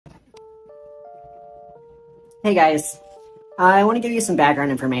Hey guys, I want to give you some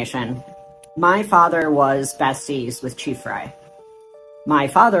background information. My father was besties with Chief Fry. My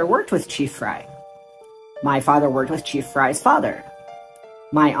father worked with Chief Fry. My father worked with Chief Fry's father.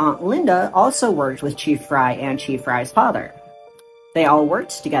 My Aunt Linda also worked with Chief Fry and Chief Fry's father. They all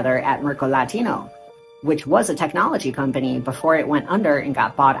worked together at Merco Latino, which was a technology company before it went under and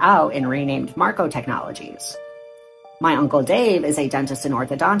got bought out and renamed Marco Technologies. My Uncle Dave is a dentist and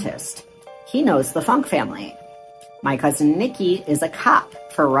orthodontist. He knows the Funk family. My cousin Nikki is a cop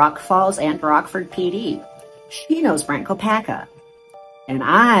for Rock Falls and Rockford PD. She knows Brent Kopacka. And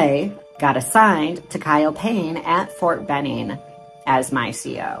I got assigned to Kyle Payne at Fort Benning as my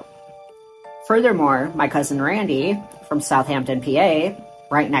CO. Furthermore, my cousin Randy from Southampton, PA,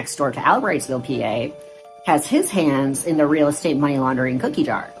 right next door to Albrightsville, PA, has his hands in the real estate money laundering cookie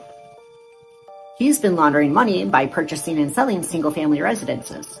jar. He's been laundering money by purchasing and selling single-family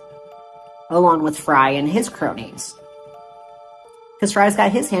residences, along with Fry and his cronies. Because Fry's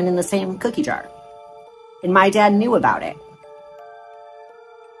got his hand in the same cookie jar. And my dad knew about it.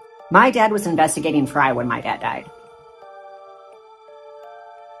 My dad was investigating Fry when my dad died.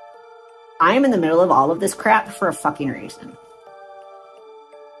 I am in the middle of all of this crap for a fucking reason.